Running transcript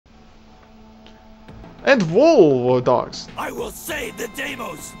And wool dogs. I will save the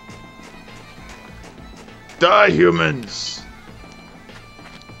Deimos. Die, humans.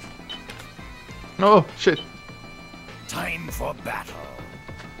 Oh, shit. Time for battle.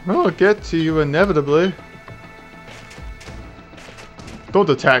 I'll get to you inevitably. Don't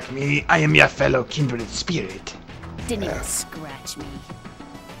attack me. I am your fellow kindred spirit. Didn't even scratch me.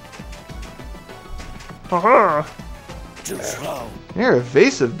 Haha. Too slow. You're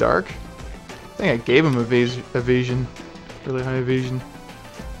evasive, Dark. I think I gave him evasion. Really high evasion.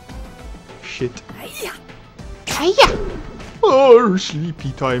 Shit. Hiya. Oh,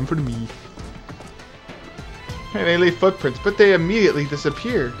 sleepy time for me. And they leave footprints, but they immediately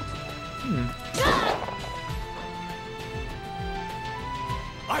disappear.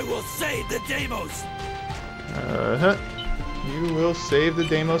 I will save the Deimos. You will save the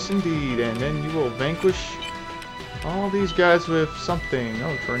Deimos indeed, and then you will vanquish all these guys with something.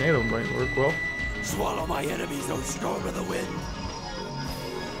 Oh, tornado might work well. Swallow my enemies, O storm of the wind.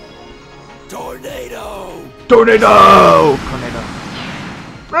 Tornado! Tornado! Tornado.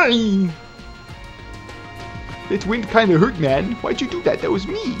 Rain! That wind kinda hurt, man. Why'd you do that? That was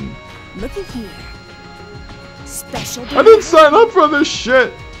mean. Looky here. Special. I didn't sign up for this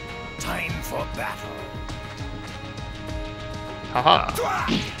shit! Time for battle. Haha.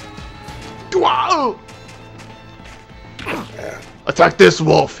 Dwah! Attack this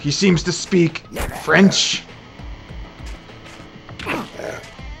wolf. He seems to speak French.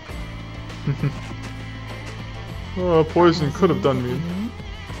 Oh, poison could have done me.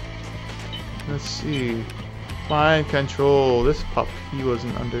 Let's see. Mind control. This pup, he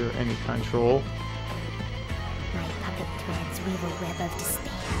wasn't under any control. My puppet threads weave a web of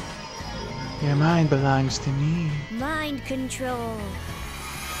despair. Your mind belongs to me. Mind control.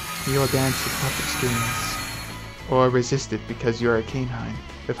 You'll dance with puppet strings. Or resist it because you're a canine.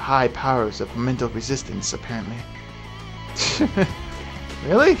 With high powers of mental resistance, apparently.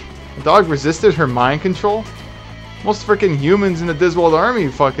 Really? The dog resisted her mind control? Most freaking humans in the Diswald army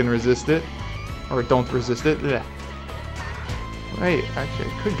fucking resist it. Or don't resist it. Blech. Wait, actually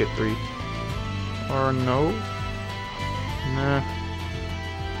I could get 3. Or no? Nah.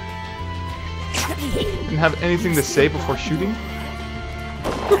 Didn't have anything to say before shooting?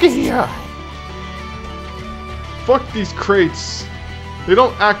 Look at here! Fuck these crates! They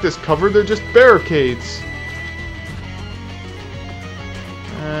don't act as cover, they're just barricades!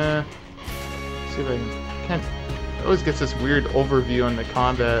 See if I can't. It always gets this weird overview on the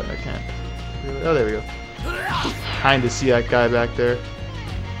combat. I can't really. Oh, there we go. Kinda see that guy back there.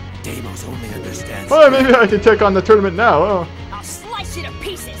 Deimos only understands. Oh, maybe I can take on the tournament now. Oh. I'll slice you to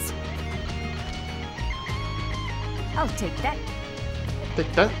pieces. I'll take that.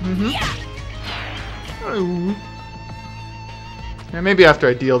 Take that. Mm-hmm. Yeah. Oh. Yeah, maybe after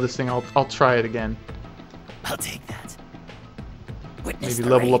I deal this thing, I'll try it again. I'll take that. Witness Maybe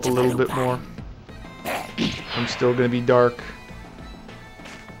the level up rage a of little the bit more. Lupine. I'm still gonna be dark.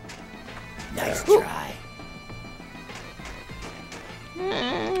 Nice try.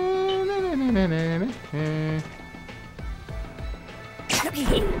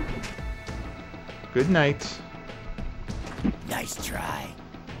 Good night. Nice try.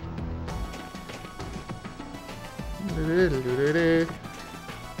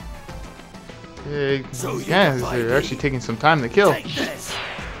 So you Yeah, defy they're me? actually taking some time to kill. Take this.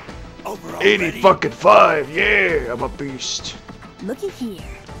 Over 80 already? fucking 5, yeah, I'm a beast. Looky here.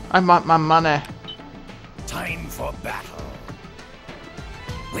 I want my money. Time for battle.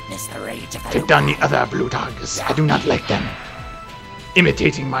 Witness the rage of the Take down the Lupine. other blue dogs. I do not like them.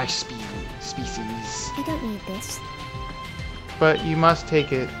 Imitating my species. I don't need this. But you must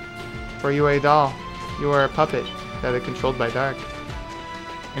take it. For you are a doll. You are a puppet that is controlled by dark.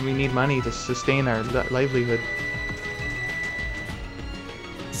 And we need money to sustain our livelihood.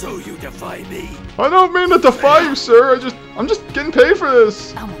 So you defy me? I don't mean to defy you, sir. I'm just getting paid for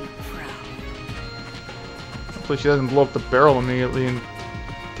this. I'm on the prowl. Hopefully she doesn't blow up the barrel immediately and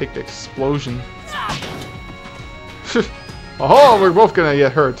take the explosion. Oh, we're both gonna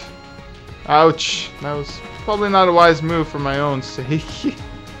get hurt. Ouch. That was probably not a wise move for my own sake.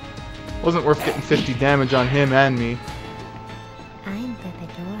 Wasn't worth getting 50 damage on him and me. I'm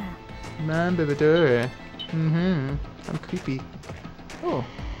Bebedora. Man, Bebedora. Mm-hmm. I'm creepy. Oh.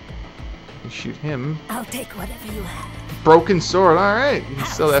 You shoot him. I'll take whatever you have. Broken sword. Alright. You can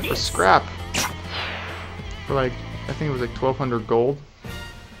sell that for scrap. For like, I think it was like 1,200 gold.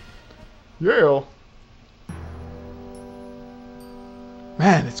 Yeah.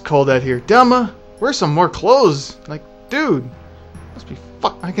 Man, it's cold out here. Delma, wear some more clothes. Like, dude. Must be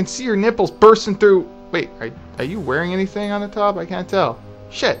fuck. I can see your nipples bursting through. Wait, are you wearing anything on the top? I can't tell.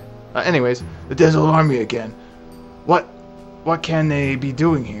 Shit. Anyways, the Desert Army again. What can they be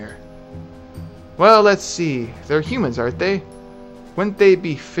doing here? Well, let's see. They're humans, aren't they? Wouldn't they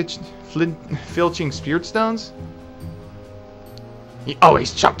be filching spirit stones? You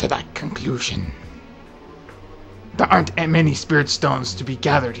always jump to that conclusion. There aren't many spirit stones to be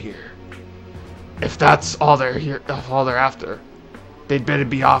gathered here. If that's all they're after, they'd better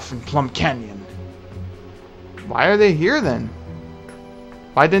be off in Plum Canyon. Why are they here then?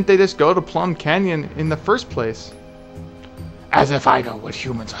 Why didn't they just go to Plum Canyon in the first place? As if I know what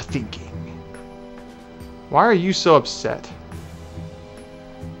humans are thinking. Why are you so upset?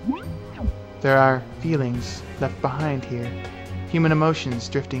 There are feelings left behind here. Human emotions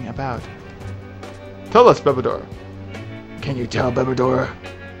drifting about. Tell us, Bebedor. Can you tell, Bebedor?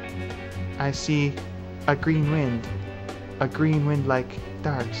 I see a green wind. A green wind like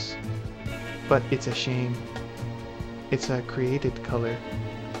darks. But it's a shame. It's a created color.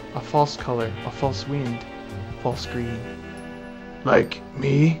 A false wind. False green. Like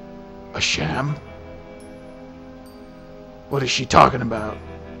me? A sham? What is she talking about?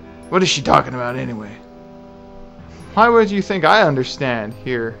 What is she talking about anyway? Why would you think I understand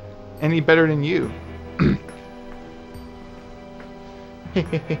here any better than you?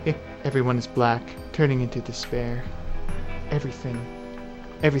 Everyone is black, turning into despair.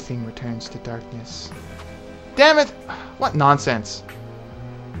 Everything returns to darkness. Damn it! What nonsense.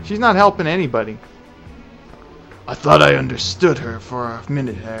 She's not helping anybody. I thought I understood her for a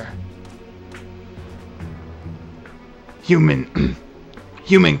minute there. Human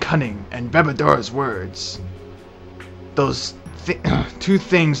cunning and Bebedor's words. Those two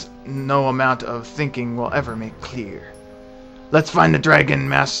things no amount of thinking will ever make clear. Let's find the Dragon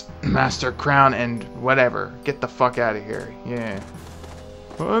Master Crown and whatever. Get the fuck out of here. Yeah.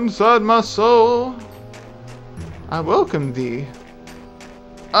 Inside my soul, I welcome thee.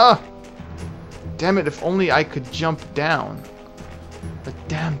 Ah! Damn it, if only I could jump down. A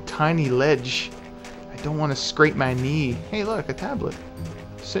damn tiny ledge. I don't want to scrape my knee. Hey look, a tablet.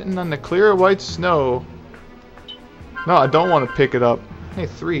 Sitting on the clear white snow. No, I don't want to pick it up. Hey,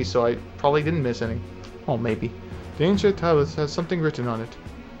 3, so I probably didn't miss any. Oh, maybe. The ancient tablet has something written on it.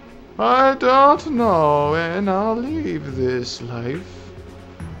 I don't know when I'll leave this life.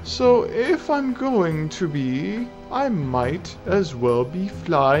 So if I'm going to be, I might as well be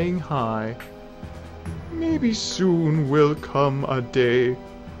flying high. Maybe soon will come a day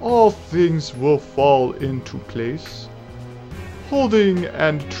all things will fall into place. Holding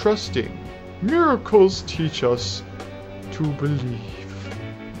and trusting, miracles teach us to believe.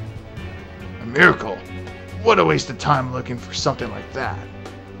 A miracle? What a waste of time looking for something like that.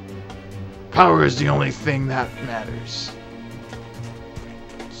 Power is the only thing that matters.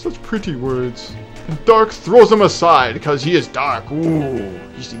 Such pretty words. And Dark throws him aside because he is dark. Ooh,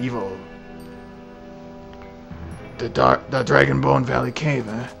 he's evil. The Dragonbone Valley Cave,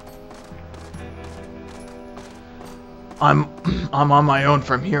 eh? I'm on my own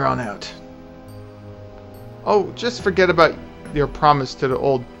from here on out. Oh, just forget about your promise to the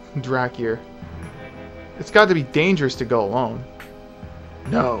old Drachyr. It's got to be dangerous to go alone.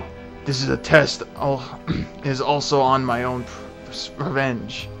 No, this is a test. Is also on my own personal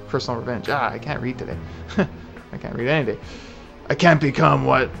revenge. I can't read today. I can't read any day. I can't become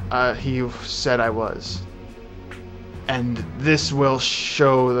what he said I was. And this will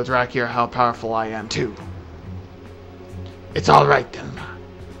show the Drachyr how powerful I am too. It's alright then.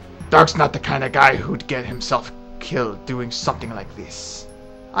 Dark's not the kind of guy who'd get himself killed doing something like this.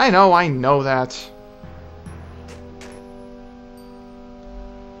 I know that.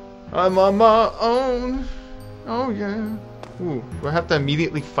 I'm on my own. Oh yeah. Ooh, do I have to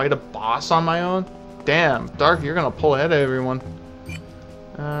immediately fight a boss on my own? Damn, Dark, you're gonna pull ahead of everyone.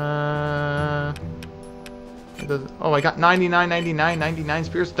 Oh, I got 99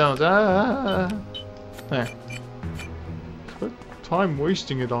 spirit stones. There. Spent time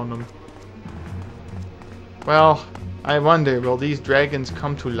wasting it on them. Well, I wonder, will these dragons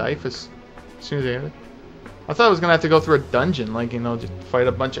come to life as soon as they get it? I thought I was gonna have to go through a dungeon, like, you know, just fight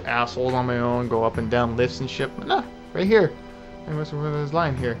a bunch of assholes on my own, go up and down lifts and shit. But nah, right here. I must have this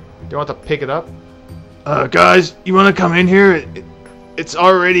line here. Do you want to pick it up? Guys, you wanna come in here? It's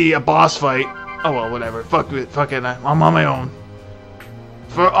already a boss fight. Oh well, whatever. Fuck it. I'm on my own.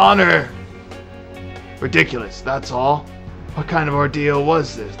 For honor. Ridiculous. That's all. What kind of ordeal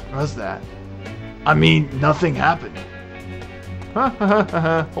was that? I mean, nothing happened.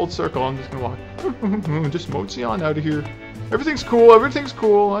 Hold circle. I'm just gonna walk. Just mosey on out of here. Everything's cool.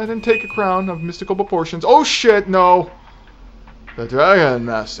 I didn't take a crown of mystical proportions. Oh shit! No. The Dragon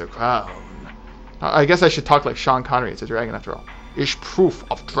Master Crown. I guess I should talk like Sean Connery. It's a dragon after all. is proof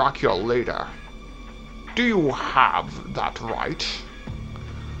of Dracula later. Do you have that right?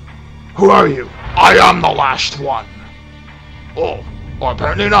 Who are you? I am the last one. Oh, or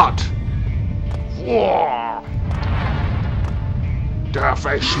apparently not. Whoa. Dare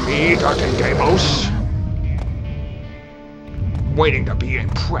face me, Dirty Deimos? Waiting to be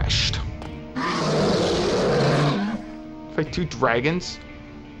impressed. Fight 2 dragons?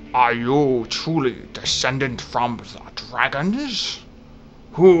 Are you truly descendant from the dragons?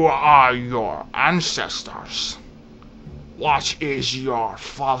 Who are your ancestors? What is your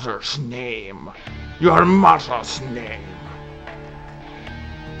father's name? Your mother's name?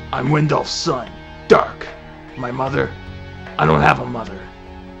 I'm Wendolf's son, Dark. My mother? I don't have a mother.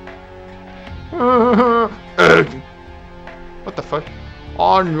 What the fuck?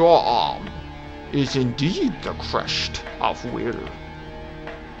 On your arm is indeed the crest of will.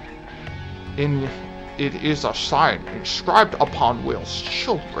 It is a sign inscribed upon Will's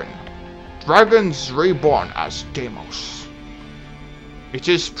children, dragons reborn as Deimos. It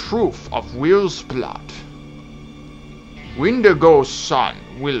is proof of Will's blood. Wendigo's son,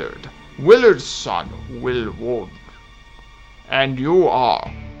 Willard. Willard's son, Willwood. And you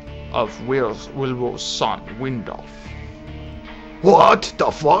are of Willow's son, Windolf. What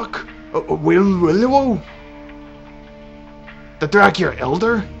the fuck? Willow? The Dracula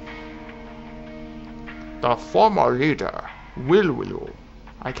Elder? The former leader, Willow,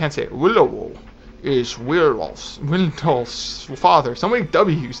 I can't say it, Willow, is Windolf's father. So many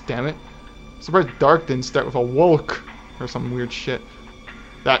W's, damn it. I'm surprised Dark didn't start with a Wulk or some weird shit.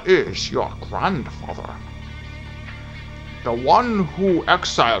 That is your grandfather. The one who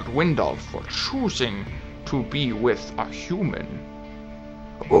exiled Windolf for choosing to be with a human.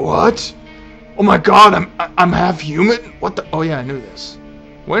 What? Oh my god, I'm half human? What the? Oh yeah, I knew this.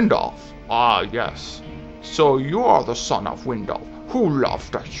 Windolf? Ah, yes. So you are the son of Windolf, who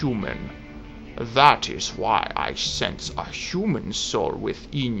loved a human. That is why I sense a human soul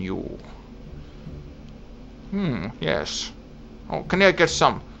within you. Yes. Oh, can I get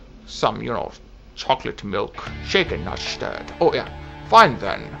some, chocolate milk, shaken, not stirred? Oh yeah, fine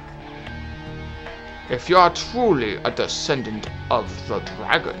then. If you are truly a descendant of the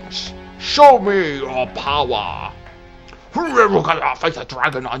dragons, show me your power. Whoever can fight a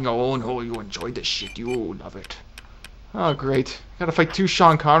dragon on your own, oh, you enjoy this shit, you love it. Oh great, gotta fight 2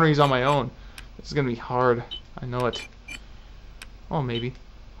 Sean Connerys on my own. This is gonna be hard, I know it. Oh, maybe.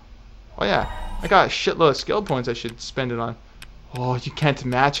 Oh yeah, I got a shitload of skill points I should spend it on. Oh, you can't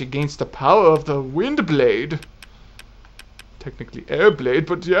match against the power of the Wind Blade. Technically Air Blade,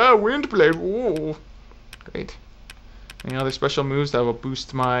 but yeah, Wind Blade. Ooh. Great. Any other special moves that will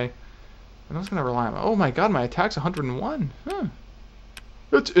boost my... I was going to rely on... Oh my god, my attack's 101. Huh.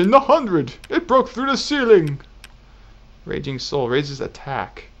 It's in the 100. It broke through the ceiling. Raging Soul raises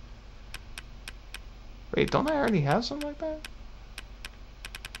attack. Wait, don't I already have something like that?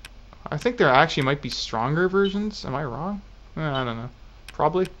 I think there actually might be stronger versions. Am I wrong? I don't know.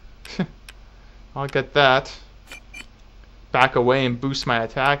 Probably. I'll get that. Back away and boost my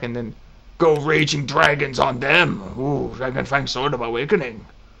attack and then go Raging Dragons on them. Ooh, Dragon Fang Sword of Awakening.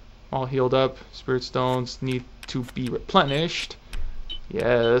 All healed up. Spirit Stones need to be replenished.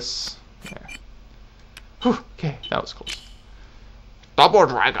 Yes. There. Whew, okay, that was close. Double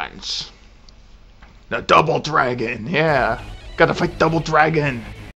Dragons. The Double Dragon, yeah. Gotta fight Double Dragon.